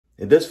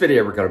In this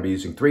video, we're going to be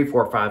using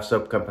 345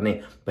 Soap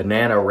Company,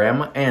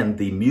 Bana-O-Rama, and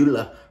the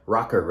Muhle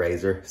Rocca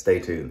razor. Stay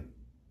tuned.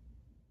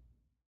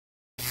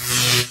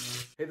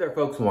 Hey there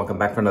folks, and welcome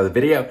back for another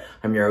video.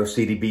 I'm your host,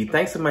 CDB.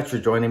 Thanks so much for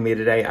joining me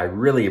today. I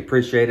really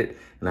appreciate it,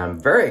 and I'm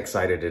very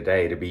excited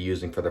today to be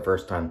using for the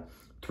first time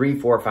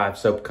 345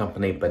 Soap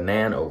Company,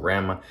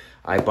 Bana-O-Rama.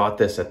 I bought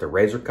this at the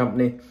Razor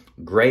Company.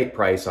 Great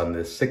price on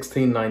this,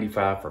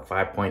 $16.95 for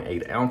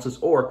 5.8 ounces,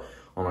 or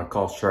on our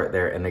cost chart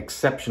there, an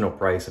exceptional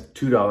price of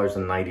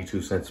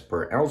 $2.92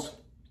 per ounce.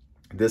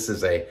 This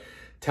is a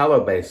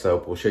tallow-based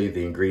soap. We'll show you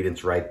the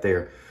ingredients right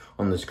there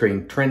on the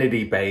screen.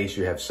 Trinity base,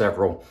 you have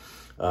several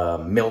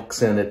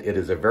milks in it. It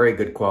is a very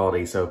good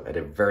quality soap at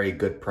a very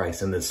good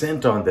price. And the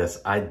scent on this,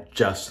 I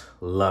just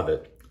love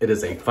it. It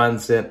is a fun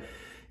scent.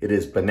 It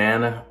is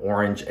banana,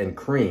 orange, and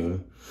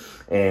cream.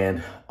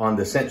 And on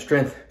the scent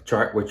strength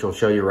chart, which will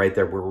show you right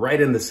there, we're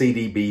right in the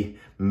CDB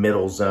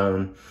middle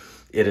zone.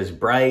 It is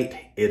bright,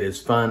 it is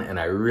fun, and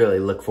I really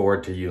look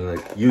forward to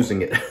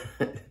using it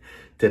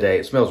today.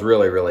 It smells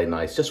really, really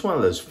nice. Just one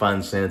of those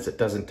fun scents. It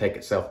doesn't take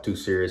itself too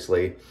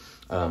seriously.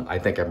 I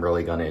think I'm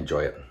really gonna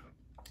enjoy it.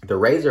 The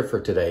razor for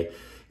today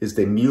is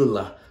the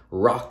Muhle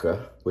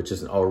Rocca, which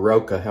is an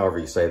Rocca, however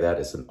you say that.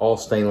 It's an all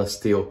stainless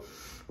steel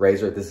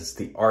razor. This is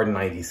the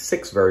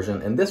R96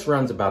 version, and this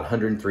runs about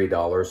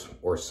 $103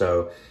 or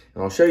so.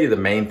 And I'll show you the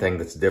main thing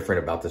that's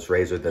different about this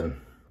razor than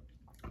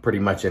pretty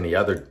much any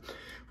other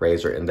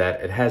razor, in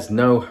that it has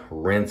no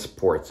rinse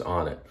ports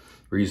on it.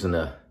 We're using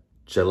a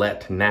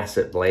Gillette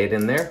Nasset blade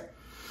in there,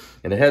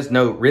 and it has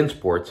no rinse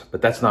ports, but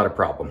that's not a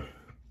problem.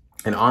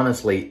 And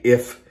honestly,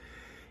 if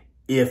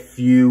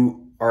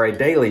you are a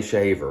daily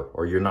shaver,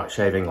 or you're not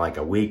shaving like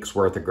a week's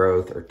worth of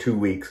growth or 2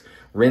 weeks,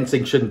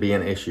 rinsing shouldn't be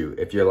an issue.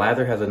 If your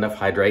lather has enough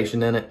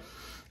hydration in it,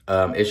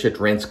 it should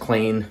rinse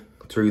clean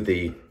through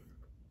the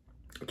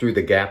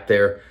gap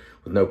there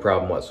with no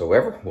problem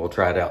whatsoever. We'll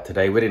try it out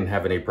today. We didn't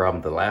have any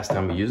problem the last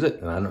time we used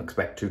it, and I don't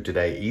expect to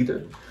today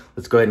either.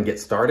 Let's go ahead and get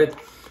started.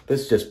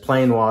 This is just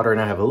plain water, and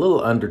I have a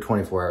little under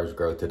 24 hours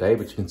growth today,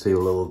 but you can see a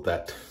little of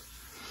that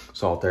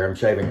salt there. I'm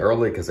shaving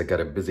early because I got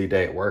a busy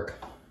day at work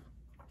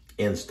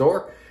in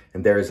store,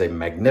 and there is a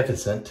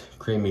magnificent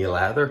creamy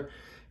lather,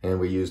 and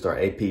we used our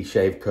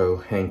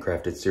APShaveco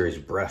handcrafted series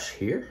brush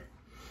here.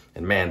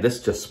 And man,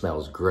 this just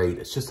smells great.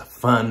 It's just a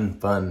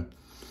fun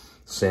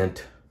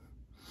scent.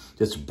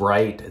 It's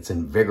bright, it's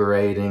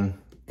invigorating,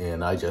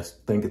 and I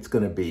just think it's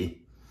gonna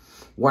be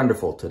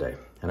wonderful today.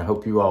 And I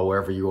hope you all,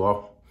 wherever you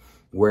are,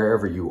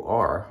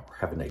 are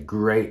having a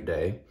great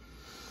day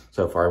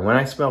so far. When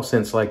I smell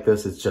scents like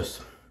this, it's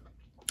just,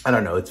 I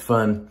don't know, it's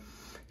fun.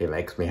 It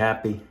makes me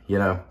happy, you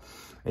know.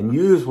 And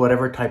use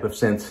whatever type of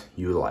scents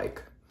you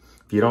like.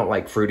 If you don't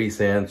like fruity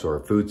scents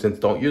or food scents,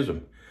 don't use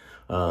them.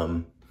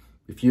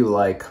 If you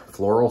like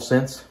floral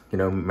scents, you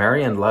know,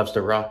 Marion loves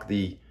to rock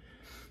the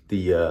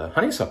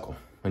honeysuckle.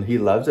 And he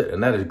loves it,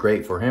 and that is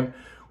great for him.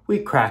 We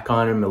crack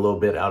on him a little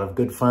bit out of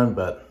good fun,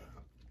 but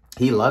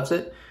he loves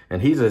it,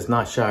 and he does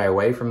not shy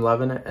away from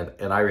loving it,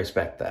 and I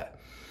respect that.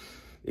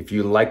 If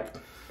you like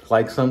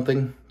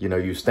something, you know,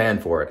 you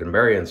stand for it, and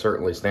Marion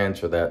certainly stands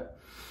for that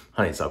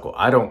honeysuckle.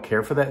 I don't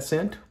care for that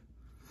scent,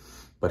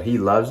 but he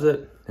loves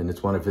it, and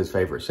it's one of his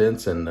favorite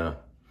scents, and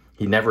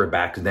he never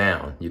backs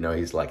down. You know,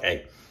 he's like,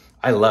 hey,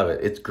 I love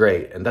it, it's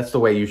great, and that's the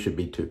way you should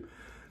be too.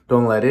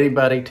 Don't let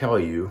anybody tell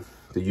you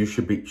that you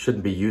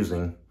shouldn't be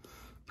using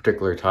a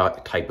particular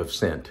type of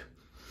scent.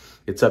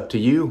 It's up to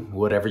you.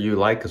 Whatever you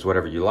like is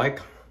whatever you like.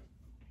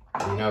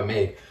 You know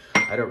me,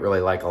 I don't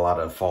really like a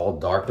lot of fall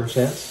darker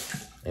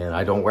scents, and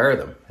I don't wear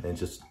them. And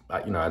just,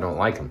 you know, I don't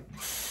like them.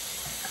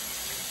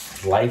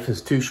 Life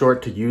is too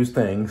short to use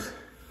things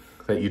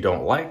that you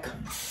don't like,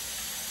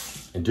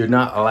 and do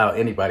not allow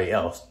anybody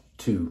else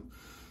to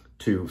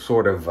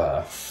sort of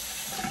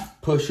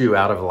push you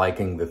out of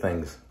liking the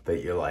things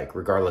that you like,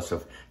 regardless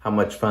of how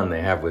much fun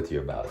they have with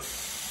you about it.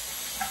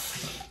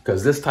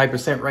 Because this type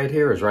of scent right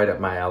here is right up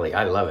my alley.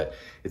 I love it.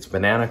 It's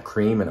banana,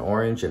 cream, and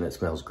orange, and it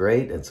smells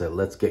great. And so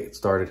let's get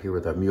started here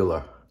with our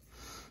Muhle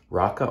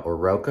Rocca or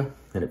Rocca.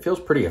 And it feels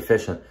pretty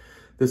efficient.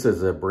 This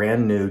is a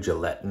brand new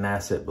Gillette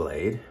Nasset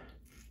blade.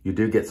 You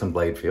do get some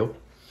blade feel.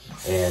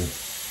 And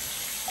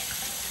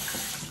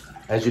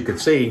as you can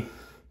see,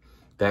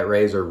 that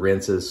razor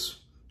rinses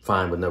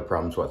fine with no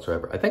problems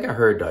whatsoever. I think I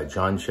heard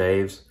John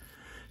Shaves,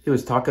 he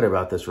was talking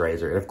about this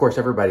razor. And of course,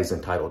 everybody's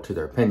entitled to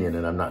their opinion,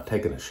 and I'm not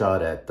taking a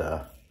shot at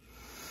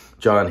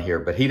John here,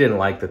 but he didn't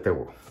like that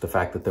the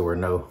fact that there were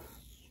no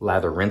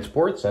lather rinse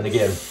ports. And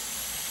again,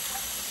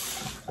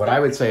 what I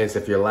would say is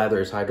if your lather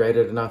is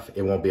hydrated enough,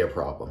 it won't be a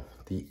problem.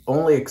 The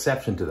only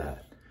exception to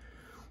that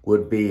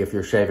would be if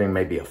you're shaving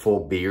maybe a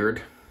full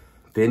beard,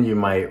 then you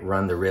might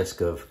run the risk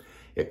of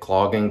it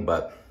clogging.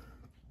 But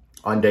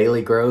on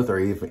daily growth or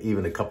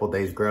even a couple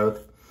days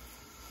growth,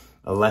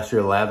 unless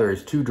your lather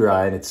is too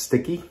dry and it's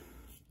sticky,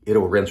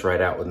 it'll rinse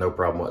right out with no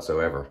problem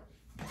whatsoever.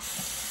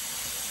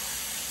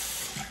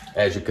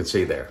 As you can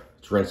see there,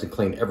 it's rinsing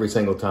clean every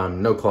single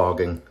time, no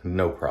clogging,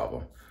 no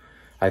problem.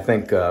 I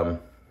think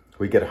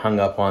we get hung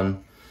up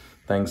on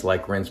things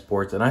like rinse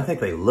ports, and I think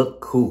they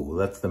look cool.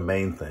 That's the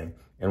main thing.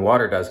 And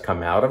water does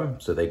come out of them,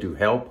 so they do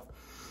help.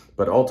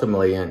 But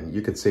ultimately, and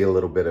you could see a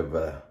little bit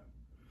of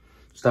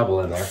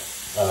stubble in there.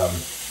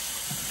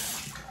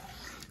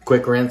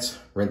 Quick rinse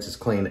is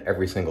clean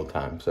every single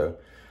time. So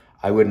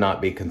I would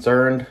not be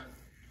concerned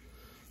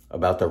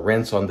about the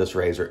rinse on this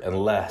razor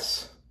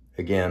unless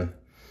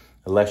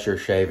you're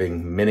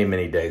shaving many,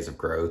 many days of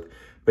growth.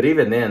 But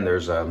even then,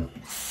 I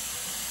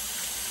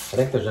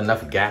think there's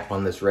enough gap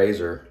on this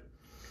razor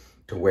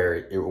to where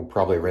it will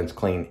probably rinse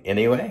clean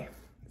anyway.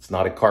 It's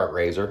not a cart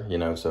razor, you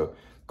know, so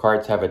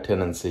carts have a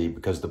tendency,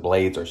 because the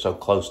blades are so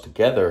close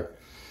together,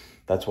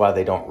 that's why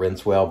they don't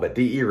rinse well. But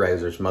DE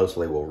razors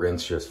mostly will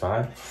rinse just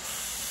fine.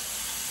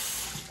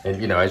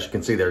 And you know, as you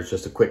can see, there's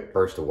just a quick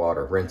burst of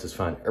water. Rinse is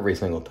fine every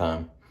single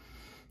time.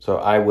 So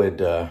I would,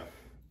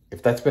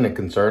 if that's been a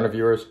concern of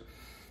yours,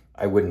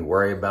 I wouldn't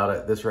worry about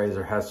it. This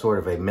razor has sort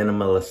of a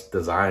minimalist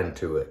design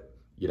to it.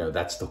 You know,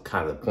 that's the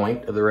kind of the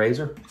point of the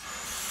razor,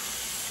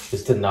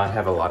 is to not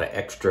have a lot of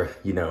extra,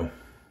 you know,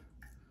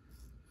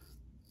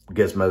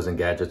 gizmos and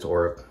gadgets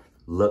or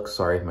looks.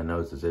 Sorry, my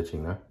nose is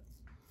itching there.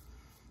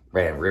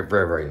 Man, very,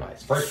 very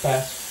nice. First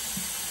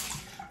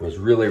pass was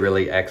really,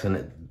 really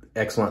excellent.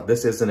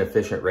 This is an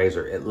efficient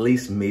razor, at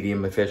least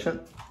medium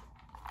efficient,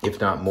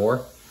 if not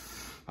more,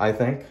 I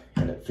think.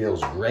 And it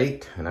feels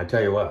great. And I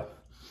tell you what,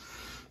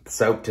 the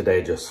soap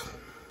today just,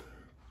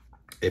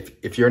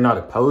 if you're not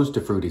opposed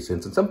to fruity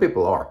scents, and some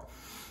people are,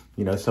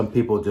 you know, some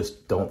people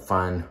just don't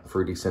find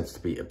fruity scents to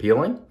be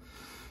appealing.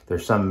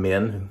 There's some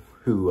men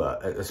who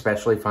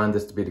especially find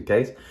this to be the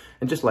case.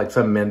 And just like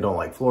some men don't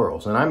like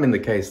florals. And I'm in the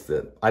case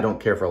that I don't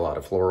care for a lot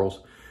of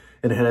florals.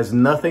 And it has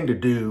nothing to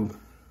do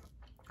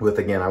with,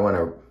 again, I want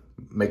to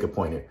make a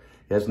point here.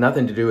 It has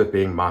nothing to do with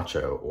being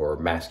macho or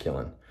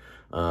masculine.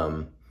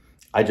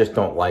 I just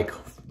don't like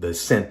the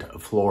scent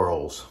of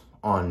florals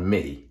on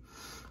me.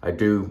 I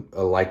do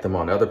like them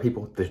on other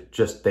people.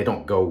 They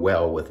don't go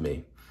well with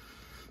me.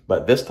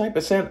 But this type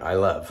of scent, I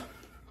love.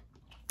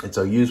 And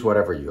so use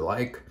whatever you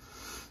like.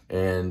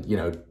 And, you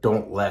know,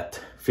 don't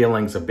let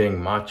feelings of being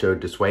macho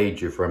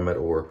dissuade you from it,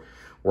 or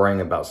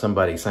worrying about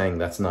somebody saying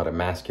that's not a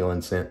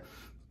masculine scent.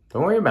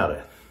 Don't worry about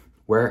it.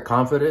 Wear it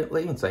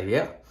confidently and say,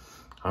 yeah,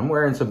 I'm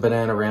wearing some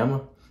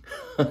Bana-O-Rama.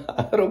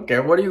 I don't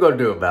care. What are you going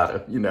to do about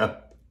it, you know?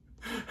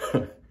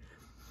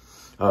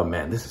 Oh,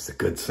 man, this is a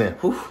good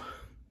scent. Whew.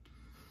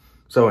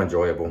 So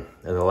enjoyable.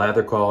 And the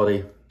lather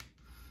quality,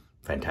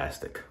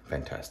 fantastic,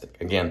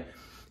 fantastic. Again,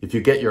 if you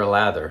get your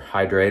lather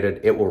hydrated,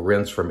 it will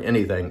rinse from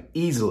anything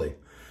easily.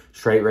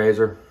 Straight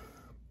razor,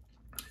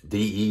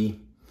 DE,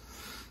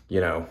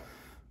 you know,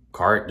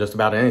 cart, just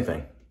about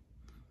anything.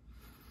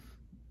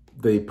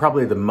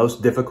 Probably the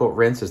most difficult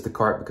rinse is the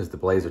cart, because the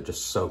blades are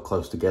just so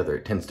close together.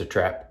 It tends to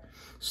trap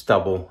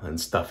stubble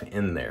and stuff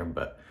in there.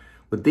 But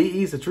with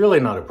DEs, it's really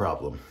not a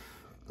problem.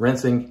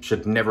 Rinsing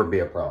should never be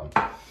a problem.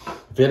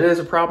 If it is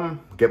a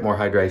problem, get more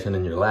hydration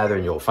in your lather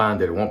and you'll find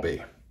that it won't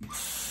be.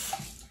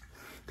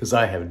 Because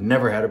I have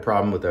never had a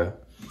problem with a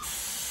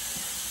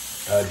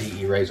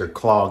DE razor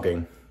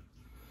clogging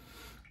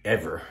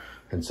ever.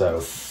 And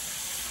so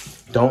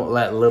don't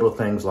let little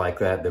things like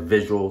that, the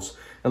visuals,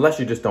 unless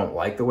you just don't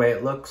like the way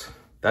it looks,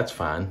 that's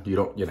fine. You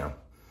don't, you know,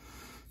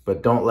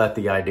 but don't let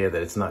the idea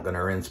that it's not going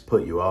to rinse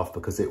put you off,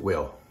 because it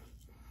will.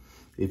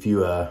 If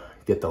you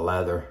get the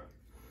lather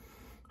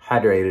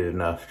hydrated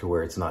enough to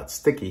where it's not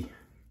sticky.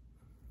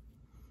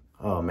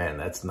 Oh man,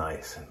 that's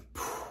nice. And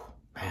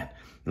man,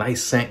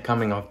 nice scent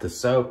coming off the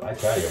soap, I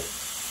tell you.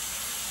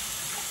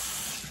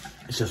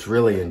 It's just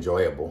really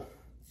enjoyable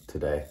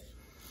today.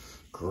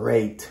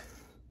 Great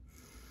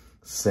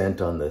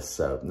scent on this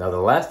soap. Now, the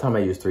last time I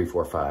used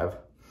 345,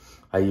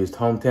 I used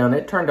Hometown.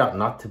 It turned out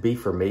not to be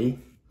for me.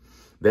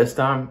 This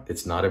time,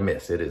 it's not a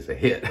miss. It is a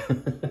hit.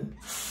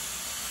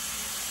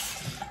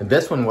 And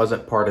this one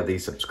wasn't part of the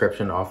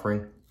subscription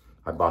offering.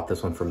 I bought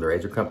this one from the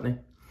razor company.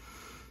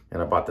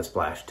 And I bought the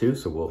splash too,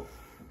 so we'll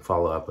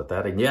follow up with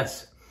that. And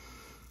yes,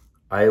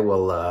 I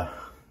will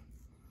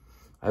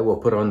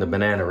put on the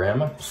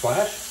Bana-O-Rama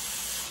splash.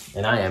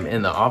 And I am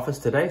in the office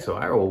today, so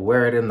I will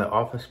wear it in the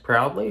office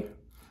proudly.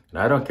 And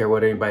I don't care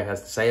what anybody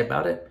has to say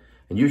about it.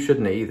 And you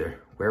shouldn't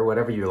either. Wear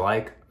whatever you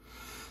like.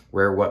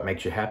 Wear what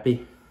makes you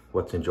happy,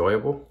 what's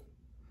enjoyable.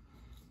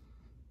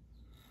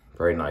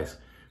 Very nice.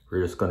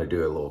 We're just going to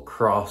do a little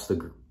cross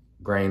the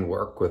grain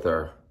work with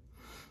our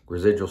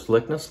residual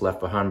slickness left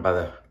behind by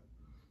the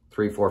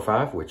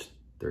 345, which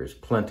there's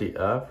plenty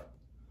of.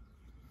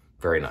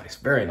 Very nice,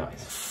 very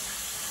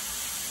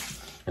nice.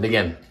 And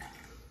again,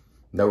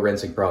 no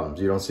rinsing problems.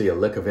 You don't see a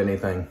lick of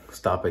anything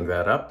stopping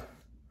that up,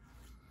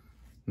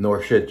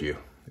 nor should you.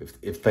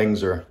 If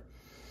things are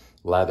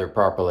lathered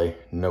properly,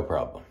 no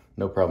problem.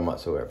 No problem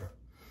whatsoever.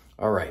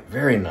 All right,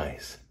 very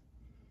nice.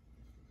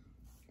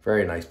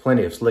 Very nice.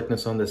 Plenty of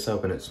slickness on this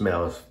soap, and it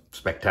smells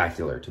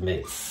spectacular to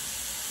me.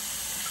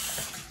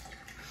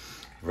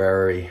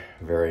 Very,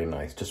 very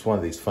nice. Just one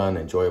of these fun,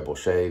 enjoyable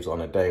shaves on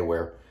a day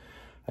where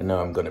I know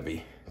I'm going to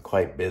be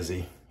quite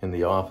busy in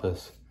the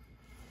office.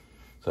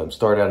 So I'm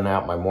starting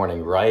out my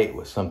morning right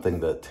with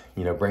something that,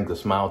 you know, brings a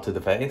smile to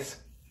the face.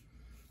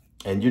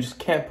 And you just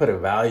can't put a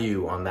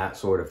value on that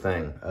sort of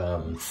thing.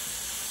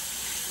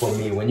 For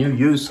me, when you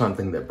use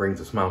something that brings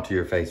a smile to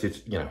your face,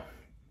 it's, you know,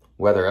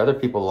 whether other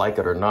people like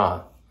it or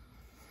not,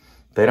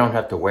 they don't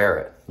have to wear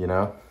it, you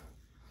know?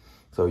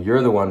 So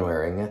you're the one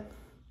wearing it.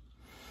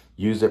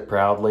 Use it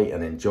proudly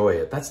and enjoy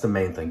it. That's the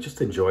main thing.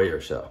 Just enjoy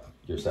yourself.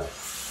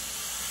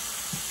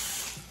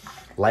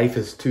 Life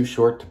is too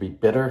short to be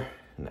bitter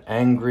and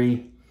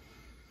angry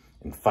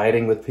and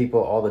fighting with people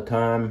all the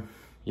time.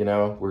 You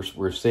know,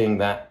 we're seeing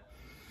that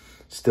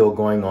still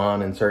going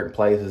on in certain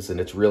places, and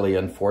it's really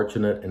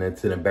unfortunate, and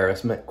it's an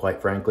embarrassment,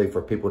 quite frankly,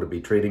 for people to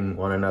be treating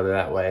one another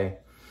that way.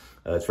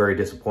 It's very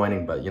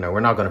disappointing, but, you know,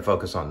 we're not going to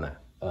focus on that.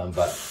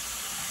 But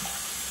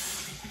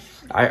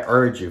I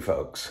urge you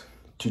folks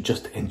to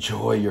just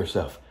enjoy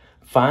yourself.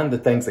 Find the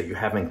things that you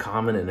have in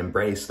common and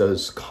embrace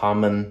those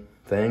common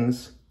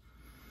things.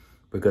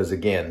 Because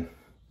again,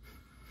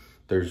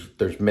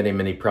 there's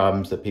many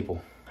problems that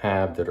people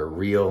have that are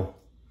real,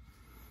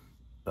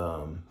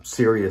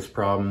 serious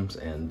problems.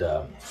 And,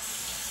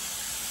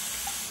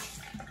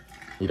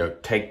 you know,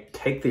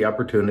 take the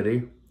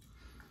opportunity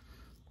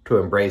to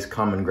embrace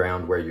common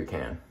ground where you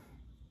can.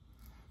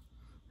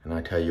 And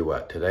I tell you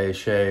what, today's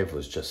shave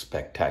was just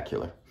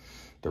spectacular.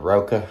 The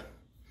Rocca,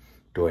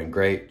 doing a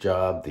great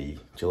job. The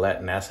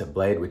Gillette Nacet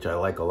blade, which I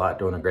like a lot,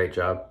 doing a great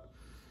job.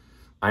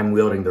 I'm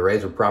wielding the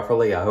razor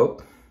properly, I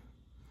hope,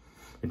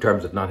 in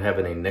terms of not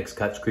having any nicks,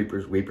 cuts,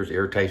 creepers, weepers,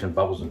 irritation,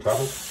 bubbles, and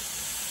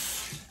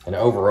troubles. And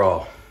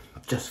overall,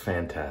 just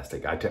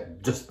fantastic.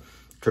 Just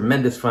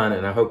tremendous fun,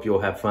 and I hope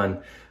you'll have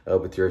fun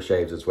with your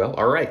shaves as well.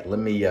 All right, let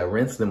me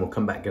rinse, then we'll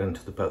come back get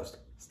into the post.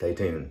 Stay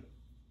tuned.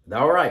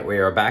 All right, we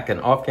are back,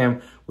 and off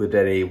cam, we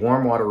did a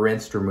warm water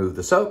rinse to remove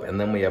the soap, and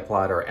then we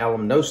applied our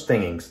alum, no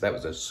stinging. So that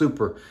was a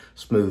super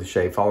smooth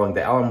shave. Following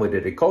the alum, we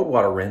did a cold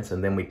water rinse,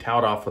 and then we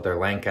toweled off with our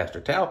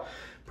Lancaster towel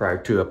prior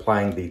to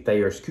applying the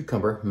Thayer's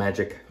Cucumber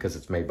Magic, because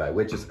it's made by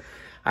witches.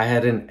 I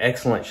had an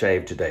excellent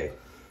shave today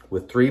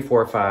with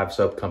 345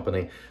 Soap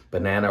Company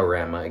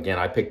Bana-O-Rama. Again,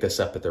 I picked this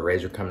up at the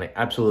Razor Company.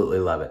 Absolutely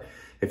love it.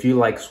 If you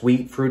like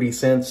sweet, fruity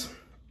scents,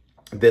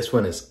 this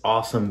one is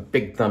awesome.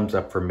 Big thumbs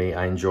up for me.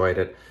 I enjoyed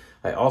it.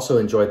 I also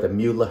enjoyed the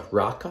Muhle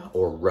Rocca,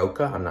 or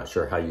Rocca, I'm not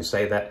sure how you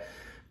say that.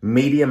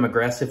 Medium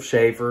aggressive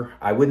shaver.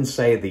 I wouldn't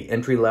say the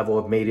entry level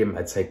of medium.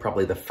 I'd say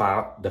probably the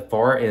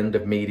far end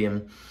of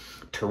medium.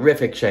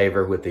 Terrific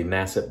shaver with the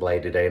Nacet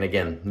blade today. And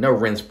again, no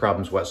rinse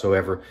problems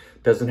whatsoever.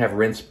 Doesn't have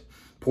rinse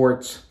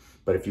ports,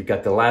 but if you've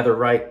got the lather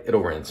right,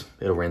 it'll rinse.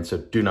 It'll rinse, so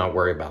do not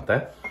worry about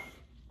that.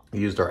 We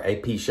used our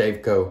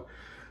APShaveco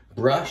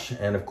brush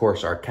and, of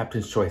course, our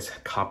Captain's Choice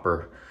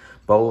copper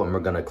bowl, and we're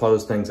going to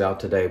close things out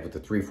today with the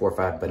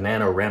 345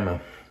 Bana-O-Rama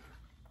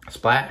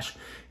splash,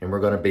 and we're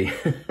going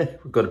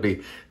to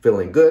be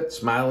feeling good,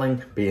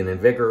 smiling, being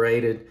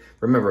invigorated.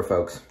 Remember,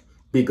 folks,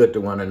 be good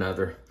to one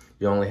another.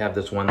 You only have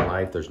this one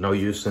life. There's no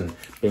use in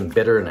being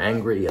bitter and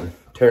angry and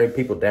tearing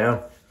people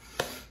down.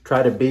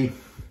 Try to be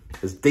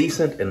as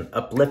decent and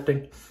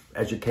uplifting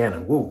as you can,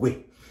 and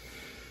woo-wee,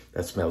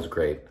 that smells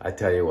great. I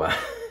tell you what,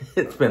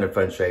 it's been a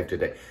fun shave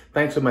today.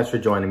 Thanks so much for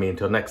joining me.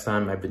 Until next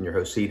time, I've been your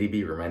host,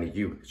 CDB, reminding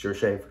you, it's your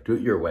shave, do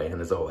it your way,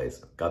 and as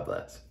always, God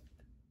bless.